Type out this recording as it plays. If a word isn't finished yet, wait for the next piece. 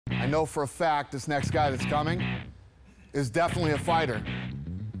I know for a fact this next guy that's coming is definitely a fighter.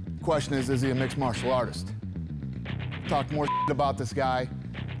 Question is he a mixed martial artist? Talked more about this guy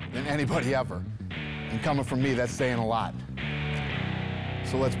than anybody ever. And coming from me, that's saying a lot.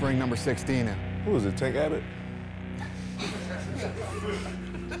 So let's bring number 16 in. Who is it, Tank Abbott?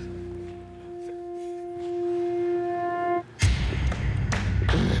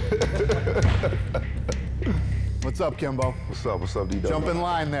 What's up, Kimbo? What's up, D-Dub? Jump in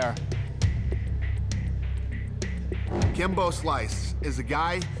line there. Kimbo Slice is a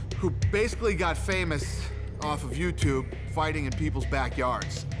guy who basically got famous off of YouTube fighting in people's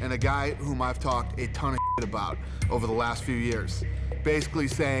backyards, and a guy whom I've talked a ton of shit about over the last few years. Basically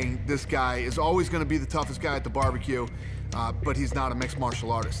saying this guy is always gonna be the toughest guy at the barbecue, but he's not a mixed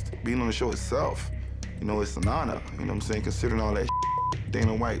martial artist. Being on the show itself, you know, it's an honor, you know what I'm saying? Considering all that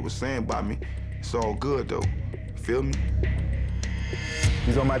Dana White was saying about me, it's all good though. Feel me?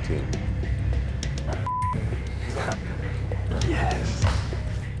 He's on my team. Yes.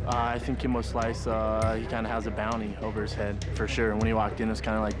 I think Kimbo Slice, he kind of has a bounty over his head, for sure. And when he walked in, it was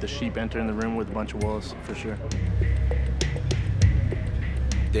kind of like the sheep entering the room with a bunch of wolves, for sure.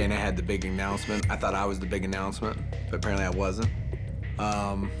 Dana had the big announcement. I thought I was the big announcement, but apparently I wasn't.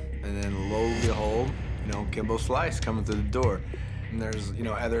 And then lo and behold, you know, Kimbo Slice coming through the door. And there's, you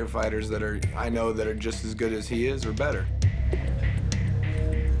know, other fighters that I know that are just as good as he is or better.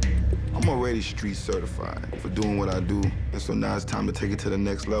 I'm already street certified for doing what I do, and so now it's time to take it to the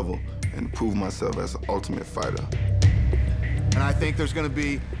next level and prove myself as an ultimate fighter. And I think there's gonna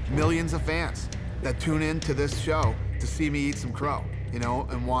be millions of fans that tune in to this show to see me eat some crow, you know,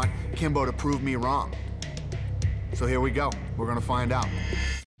 and want Kimbo to prove me wrong. So here we go. We're gonna find out.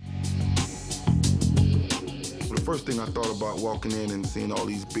 The first thing I thought about walking in and seeing all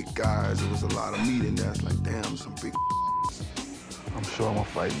these big guys, there was a lot of meat in there. It's like, damn, some big I'm sure I'm gonna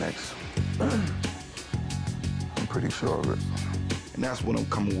fight next. I'm pretty sure of it. And that's what I'm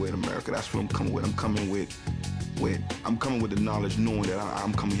coming with, America. That's what I'm coming with. I'm coming with the knowledge, knowing that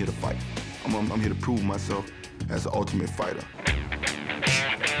I'm coming here to fight. I'm here to prove myself as the ultimate fighter.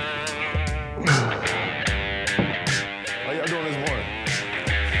 How y'all doing this morning?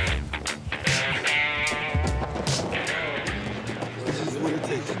 This is what it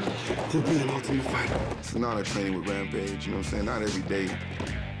takes to be an ultimate fighter. It's an honor training with Rampage, you know what I'm saying? Not every day,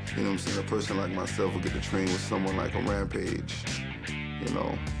 you know what I'm saying? A person like myself will get to train with someone like a Rampage. You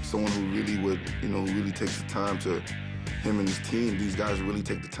know, someone who really would, you know, who really takes the time to, him and his team, these guys really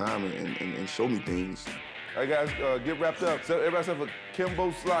take the time and show me things. All right, guys, get wrapped up. So everybody except for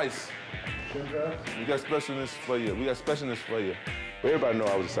Kimbo Slice. We got specialness for you. We got specialness for you. But everybody know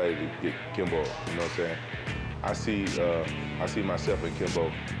I was excited to get Kimbo, you know what I'm saying? I see myself in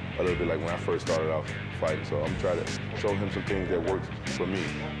Kimbo a little bit like when I first started off fighting, so I'm trying to show him some things that work for me.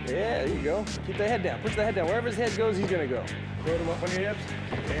 Yeah, there you go. Keep that head down. Push that head down. Wherever his head goes, he's gonna go. Throw him up on your hips.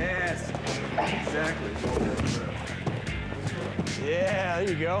 Yes, exactly. Yeah, there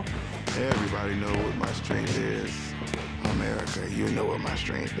you go. Everybody know what my strength is. America, you know what my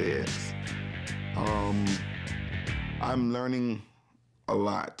strength is. I'm learning a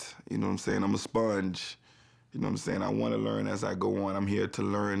lot, you know what I'm saying? I'm a sponge. You know what I'm saying? I want to learn as I go on. I'm here to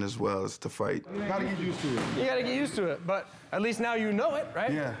learn as well as to fight. You gotta get used to it. You gotta get used to it, but at least now you know it, right?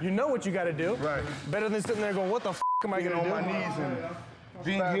 Yeah. You know what you gotta do. Right. Better than sitting there going, what the f am I gonna do? on my knees and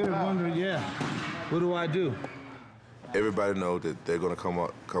Being here and wondering, yeah, what do I do? Everybody know that they're gonna come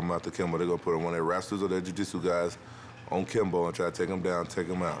out to Kimbo. They're gonna put one of their wrestlers or their jiu-jitsu guys on Kimbo and try to take him down, take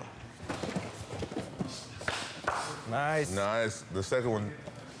him out. Nice. Nice. The second one.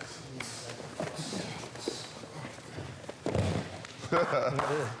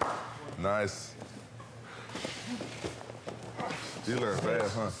 Nice. You learn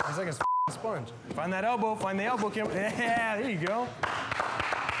fast, huh? It's like a sponge. Find that elbow, find the elbow, Kim. Yeah, there you go.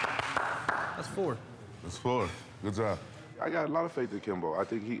 That's 4. That's 4. Good job. I got a lot of faith in Kimbo. I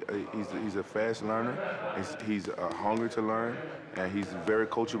think he's a fast learner. He's hungry to learn, and he's very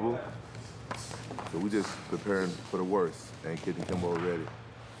coachable. So we just preparing for the worst and getting Kimbo ready.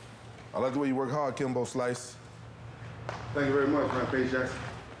 I like the way you work hard, Kimbo Slice. Thank you very much, Rampage Jackson.